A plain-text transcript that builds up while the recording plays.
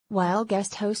while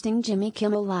guest hosting Jimmy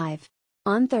Kimmel Live.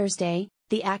 On Thursday,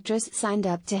 the actress signed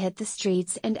up to hit the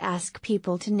streets and ask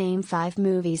people to name 5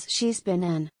 movies she's been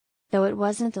in. Though it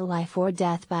wasn't a life or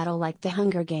death battle like the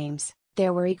Hunger Games,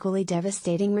 there were equally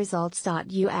devastating results.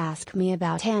 You ask me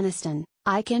about Aniston,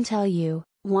 I can tell you,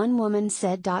 one woman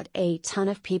said. A ton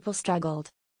of people struggled.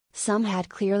 Some had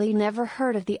clearly never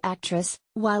heard of the actress,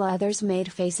 while others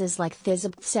made faces like this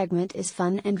segment is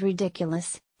fun and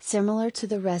ridiculous, similar to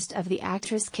the rest of the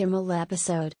actress Kimmel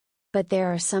episode. But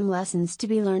there are some lessons to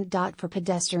be learned. For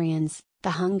pedestrians,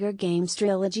 the Hunger Games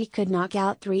trilogy could knock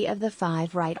out 3 of the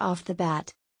 5 right off the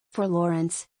bat. For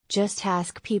Lawrence, just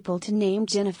ask people to name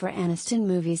Jennifer Aniston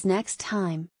movies next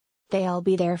time. They'll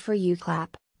be there for you.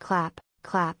 Clap, clap,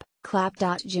 clap, clap.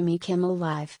 Jimmy Kimmel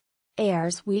Live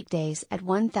airs weekdays at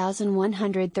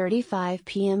 1135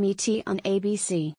 p.m. ET on ABC.